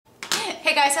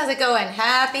Hey guys, how's it going?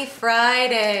 Happy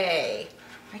Friday.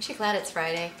 Aren't you glad it's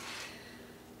Friday?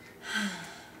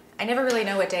 I never really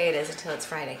know what day it is until it's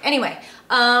Friday. Anyway,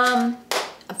 I'm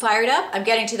fired up. I'm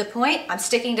getting to the point. I'm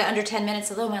sticking to under 10 minutes,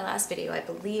 although my last video I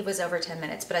believe was over 10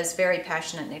 minutes, but I was very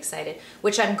passionate and excited,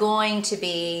 which I'm going to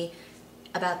be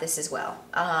about this as well.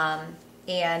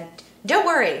 And don't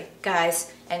worry,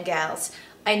 guys and gals.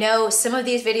 I know some of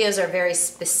these videos are very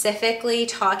specifically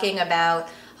talking about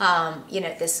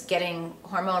this getting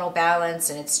hormonal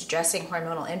balance, and it's addressing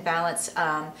hormonal imbalance.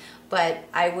 But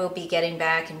I will be getting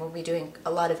back, and we'll be doing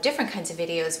a lot of different kinds of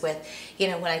videos with,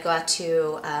 when I go out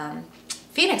to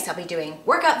Phoenix, I'll be doing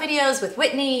workout videos with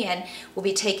Whitney, and we'll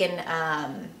be taking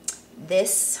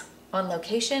this on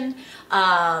location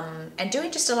and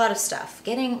doing just a lot of stuff,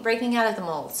 breaking out of the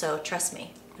mold. So trust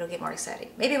me, it'll get more exciting.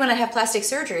 Maybe when I have plastic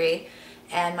surgery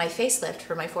and my facelift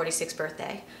for my 46th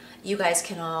birthday, you guys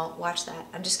can all watch that.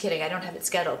 I'm just kidding, I don't have it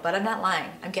scheduled, but I'm not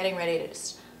lying. I'm getting ready to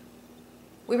just...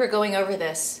 We were going over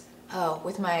this,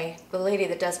 with the lady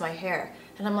that does my hair,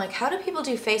 and I'm like, how do people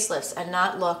do facelifts and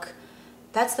not look...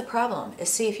 That's the problem, is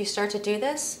see, if you start to do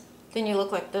this, then you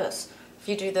look like this. If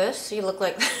you do this, you look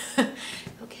like...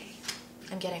 Okay,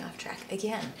 I'm getting off track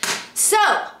again. So,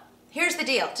 here's the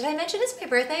deal. Did I mention it's my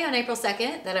birthday on April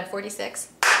 2nd, that I'm 46?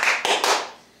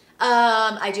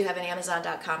 I do have an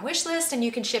Amazon.com wish list, and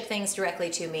you can ship things directly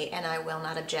to me, and I will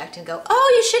not object and go,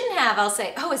 oh, you shouldn't have. I'll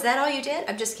say, oh, is that all you did?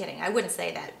 I'm just kidding. I wouldn't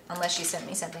say that unless you sent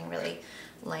me something really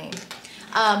lame.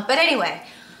 But anyway,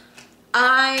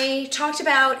 I talked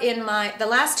about in the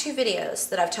last two videos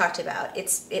that I've talked about,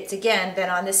 it's again been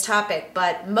on this topic,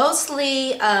 but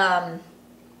mostly kind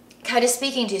of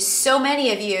speaking to so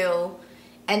many of you,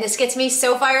 and this gets me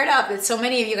so fired up that so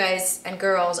many of you guys and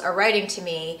girls are writing to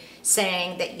me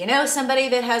saying that you know somebody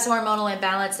that has hormonal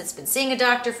imbalance, that's been seeing a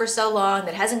doctor for so long,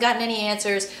 that hasn't gotten any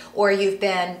answers, or you've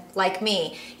been like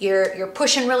me. You're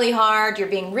pushing really hard, you're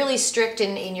being really strict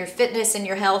in your fitness and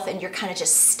your health, and you're kind of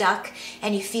just stuck,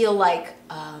 and you feel like,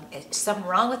 is something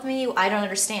wrong with me? I don't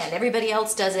understand. Everybody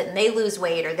else does it, and they lose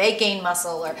weight, or they gain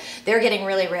muscle, or they're getting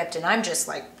really ripped, and I'm just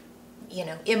like,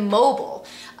 immobile.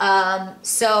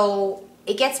 So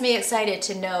it gets me excited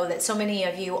to know that so many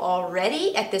of you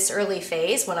already at this early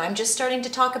phase, when I'm just starting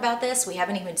to talk about this, we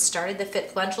haven't even started the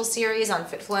Fitfluential series on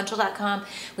fitfluential.com.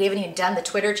 We haven't even done the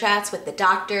Twitter chats with the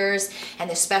doctors and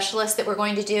the specialists that we're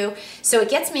going to do. So it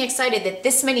gets me excited that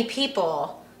this many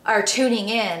people are tuning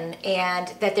in, and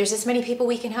that there's this many people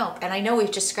we can help. And I know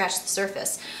we've just scratched the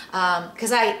surface.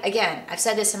 Because I've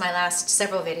said this in my last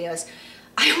several videos,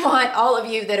 I want all of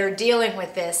you that are dealing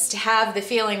with this to have the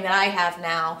feeling that I have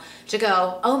now, to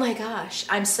go, oh my gosh,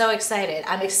 I'm so excited.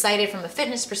 I'm excited from a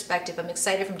fitness perspective. I'm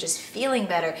excited from just feeling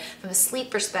better, from a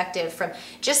sleep perspective, from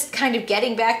just kind of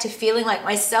getting back to feeling like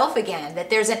myself again, that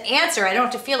there's an answer. I don't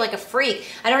have to feel like a freak.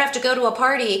 I don't have to go to a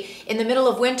party in the middle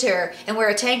of winter and wear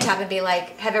a tank top and be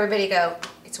like, have everybody go,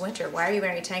 it's winter, why are you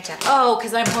wearing a tank top? Oh,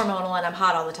 because I'm hormonal and I'm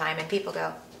hot all the time. And people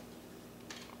go,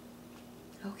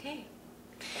 okay.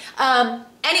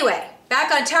 Anyway,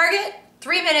 back on target,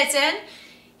 3 minutes in.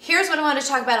 Here's what I want to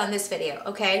talk about on this video,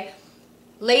 okay?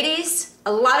 Ladies,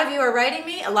 a lot of you are writing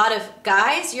me, a lot of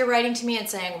guys, you're writing to me and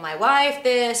saying, well, my wife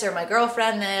this, or my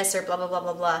girlfriend this, or blah, blah, blah,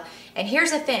 blah, blah. And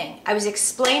here's the thing. I was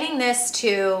explaining this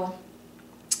to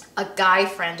a guy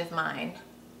friend of mine.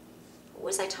 Who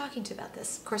was I talking to about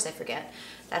this? Of course I forget.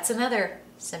 That's another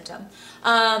symptom.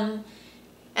 And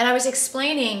I was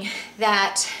explaining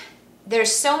that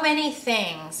there's so many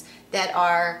things that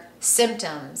are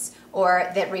symptoms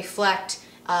or that reflect,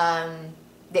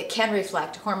 that can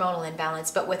reflect hormonal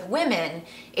imbalance. But with women,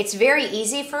 it's very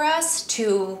easy for us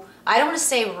to, I don't want to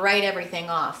say write everything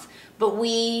off, but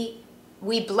we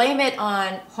blame it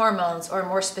on hormones, or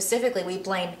more specifically, we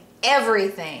blame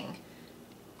everything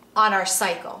on our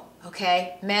cycle.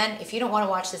 Okay, men, if you don't want to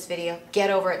watch this video, get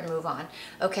over it and move on.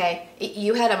 Okay,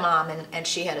 you had a mom and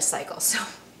she had a cycle, so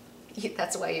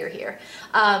that's why you're here.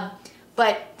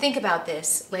 But think about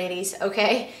this, ladies,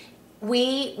 okay?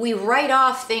 We write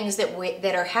off things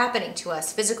that are happening to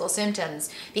us, physical symptoms,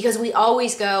 because we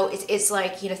always go, it's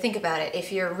like, think about it.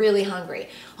 If you're really hungry,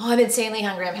 oh, I'm insanely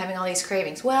hungry, I'm having all these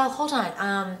cravings. Well, hold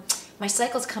on, my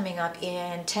cycle's coming up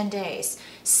in 10 days,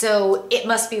 so it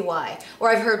must be why.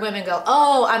 Or I've heard women go,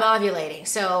 oh, I'm ovulating,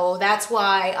 so that's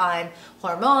why I'm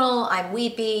hormonal, I'm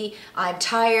weepy, I'm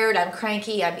tired, I'm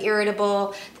cranky, I'm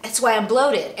irritable. That's why I'm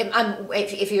bloated.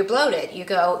 If you're bloated, you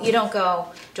don't go,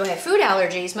 do I have food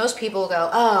allergies? Most people go,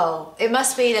 oh, it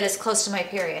must be that it's close to my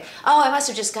period. Oh, I must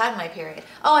have just gotten my period.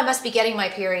 Oh, I must be getting my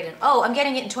period. And oh, I'm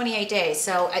getting it in 28 days.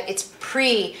 So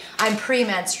I'm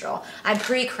pre-menstrual. I'm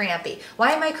pre-crampy.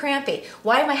 Why am I crampy? crampy?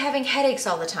 Why am I having headaches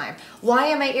all the time? Why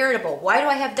am I irritable? Why do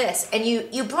I have this? And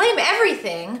you blame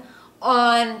everything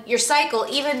on your cycle,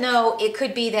 even though it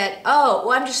could be that, oh,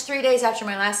 well, I'm just 3 days after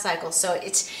my last cycle, so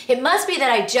it must be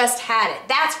that I just had it.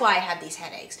 That's why I have these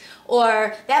headaches.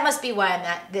 Or that must be why I'm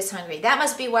not this hungry. That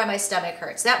must be why my stomach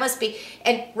hurts. That must be,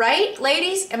 and right,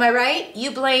 ladies, am I right? You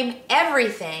blame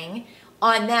everything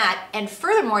on that. And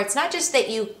furthermore, it's not just that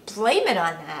you blame it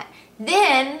on that.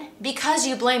 Then, because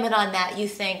you blame it on that, you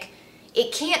think,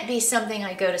 it can't be something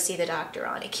I go to see the doctor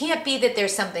on. It can't be that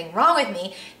there's something wrong with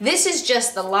me. This is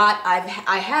just the lot I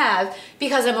have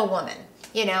because I'm a woman.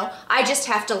 You know, I just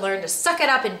have to learn to suck it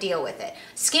up and deal with it.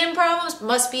 Skin problems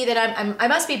must be that I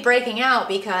must be breaking out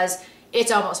because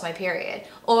it's almost my period.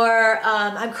 Or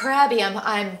I'm crabby,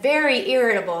 I'm very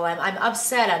irritable, I'm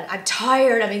upset, I'm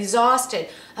tired, I'm exhausted.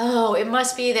 Oh, it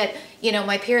must be that, you know,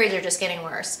 my periods are just getting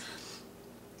worse.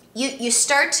 You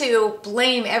start to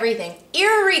blame everything,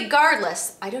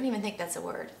 irregardless. I don't even think that's a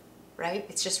word, right?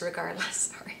 It's just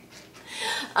regardless,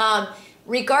 sorry.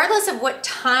 Regardless of what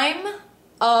time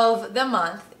of the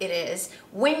month it is,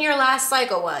 when your last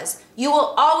cycle was, you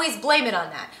will always blame it on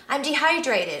that. I'm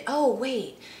dehydrated. Oh,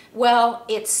 wait. Well,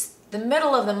 it's the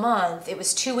middle of the month. It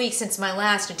was 2 weeks since my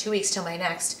last and 2 weeks till my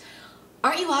next.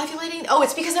 Aren't you ovulating? Oh,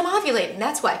 it's because I'm ovulating.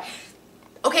 That's why.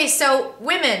 Okay, so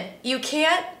women, you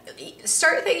can't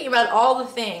start thinking about all the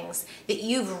things that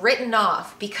you've written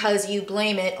off because you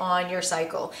blame it on your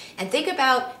cycle. And think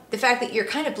about the fact that you're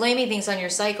kind of blaming things on your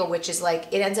cycle, which is like,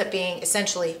 it ends up being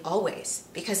essentially always,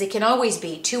 because it can always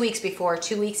be 2 weeks before,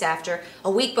 2 weeks after, a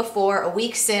week before, a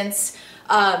week since,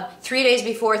 3 days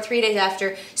before, 3 days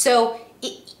after. So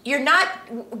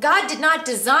God did not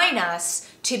design us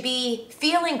to be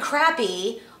feeling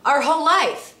crappy our whole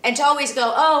life and to always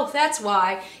go, oh, that's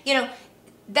why. You know,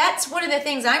 that's one of the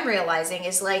things I'm realizing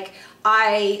is like,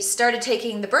 I started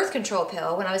taking the birth control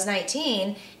pill when I was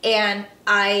 19, and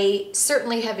I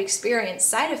certainly have experienced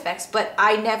side effects, but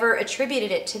I never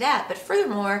attributed it to that. But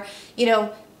furthermore, you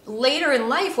know, later in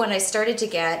life when I started to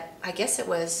get, I guess it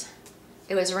was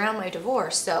around my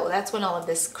divorce, so that's when all of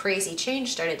this crazy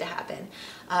change started to happen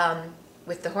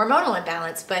with the hormonal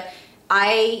imbalance. But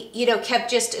I, you know,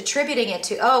 kept just attributing it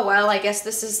to, oh, well, I guess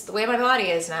this is the way my body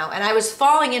is now. And I was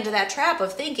falling into that trap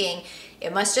of thinking,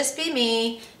 it must just be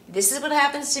me. This is what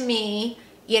happens to me.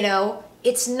 You know,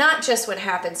 it's not just what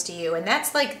happens to you. And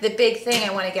that's like the big thing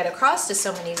I want to get across to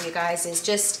so many of you guys is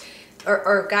just,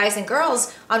 or guys and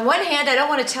girls. On one hand, I don't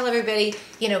want to tell everybody,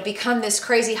 you know, become this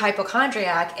crazy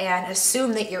hypochondriac and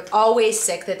assume that you're always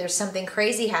sick, that there's something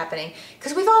crazy happening.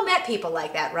 Because we've all met people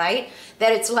like that, right?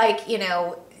 That it's like, you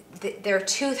know, their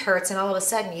tooth hurts and all of a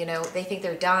sudden, you know, they think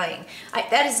they're dying.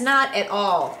 That is not at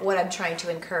all what I'm trying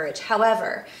to encourage.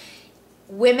 However,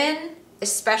 women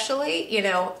especially, you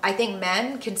know, I think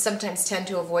men can sometimes tend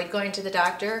to avoid going to the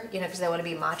doctor, you know, because they want to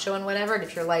be macho and whatever. And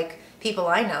if you're like people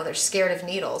I know, they're scared of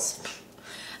needles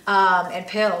and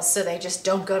pills, so they just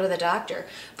don't go to the doctor.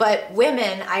 But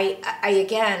women,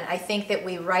 I think that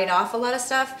we write off a lot of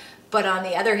stuff. But on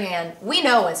the other hand, we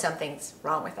know when something's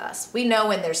wrong with us. We know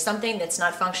when there's something that's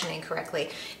not functioning correctly.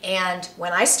 And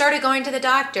when I started going to the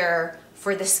doctor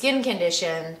for the skin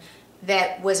condition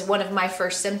that was one of my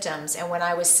first symptoms, and when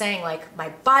I was saying like, my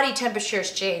body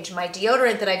temperature's changed, my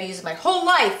deodorant that I've used my whole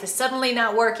life is suddenly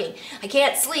not working, I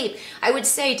can't sleep, I would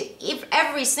say to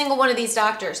every single one of these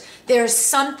doctors, there's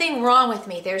something wrong with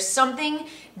me. There's something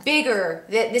bigger,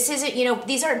 that this isn't, you know,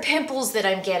 these aren't pimples that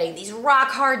I'm getting, these rock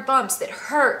hard bumps that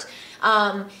hurt.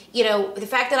 You know, the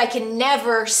fact that I can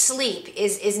never sleep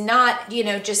is not, you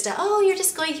know, just oh, you're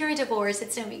just going through a divorce,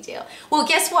 it's no big deal. Well,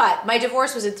 guess what? My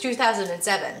divorce was in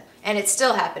 2007 and it's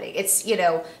still happening. It's, you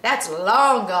know, that's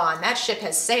long gone. That ship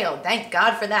has sailed. Thank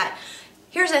God for that.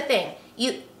 Here's the thing.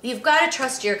 You've got to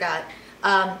trust your gut.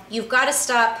 You've got to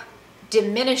stop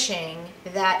diminishing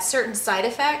that certain side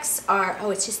effects are,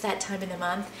 oh, it's just that time of the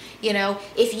month. You know,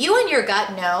 if you and your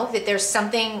gut know that there's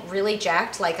something really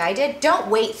jacked like I did, don't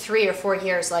wait 3 or 4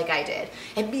 years like I did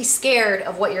and be scared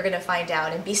of what you're going to find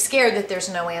out and be scared that there's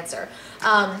no answer.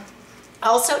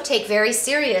 Also take very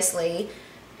seriously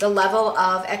the level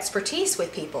of expertise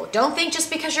with people. Don't think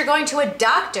just because you're going to a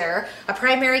doctor, a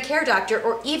primary care doctor,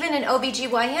 or even an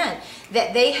OBGYN,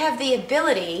 that they have the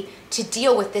ability to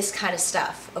deal with this kind of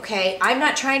stuff, okay? I'm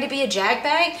not trying to be a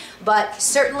jagbag, but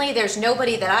certainly there's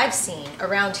nobody that I've seen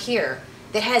around here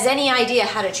that has any idea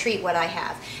how to treat what I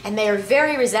have. And they are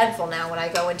very resentful now when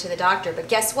I go into the doctor, but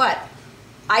guess what?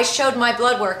 I showed my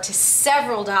blood work to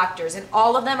several doctors and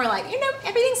all of them are like, you know,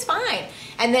 everything's fine.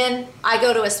 And then I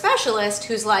go to a specialist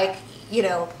who's like, you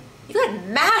know, You've got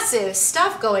massive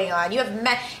stuff going on. You have,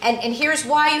 and here's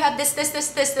why you have this,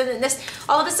 and this.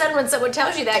 All of a sudden when someone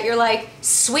tells you that, you're like,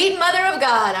 sweet mother of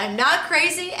God, I'm not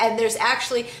crazy. And there's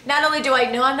actually, not only do I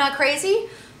know I'm not crazy,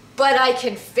 but I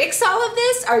can fix all of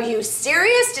this. Are you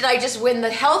serious? Did I just win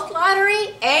the health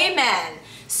lottery? Amen.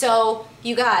 So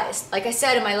you guys, like I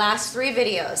said in my last 3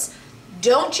 videos,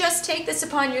 don't just take this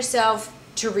upon yourself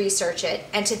to research it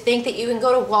and to think that you can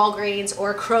go to Walgreens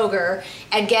or Kroger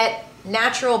and get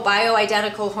natural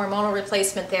bioidentical hormonal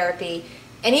replacement therapy.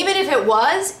 And even if it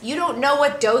was, you don't know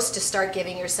what dose to start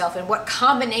giving yourself and what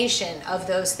combination of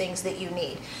those things that you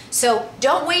need. So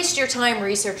don't waste your time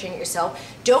researching it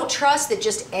yourself. Don't trust that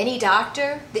just any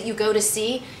doctor that you go to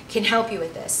see can help you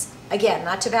with this. Again,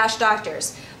 not to bash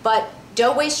doctors, but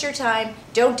don't waste your time.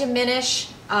 Don't diminish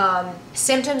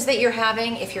symptoms that you're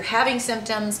having. If you're having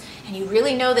symptoms and you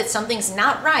really know that something's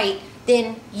not right,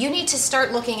 then you need to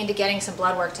start looking into getting some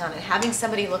blood work done and having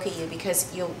somebody look at you,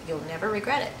 because you'll never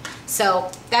regret it. So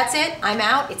that's it. I'm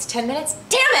out. It's 10 minutes.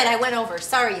 Damn it, I went over.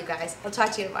 Sorry, you guys. I'll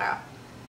talk to you tomorrow.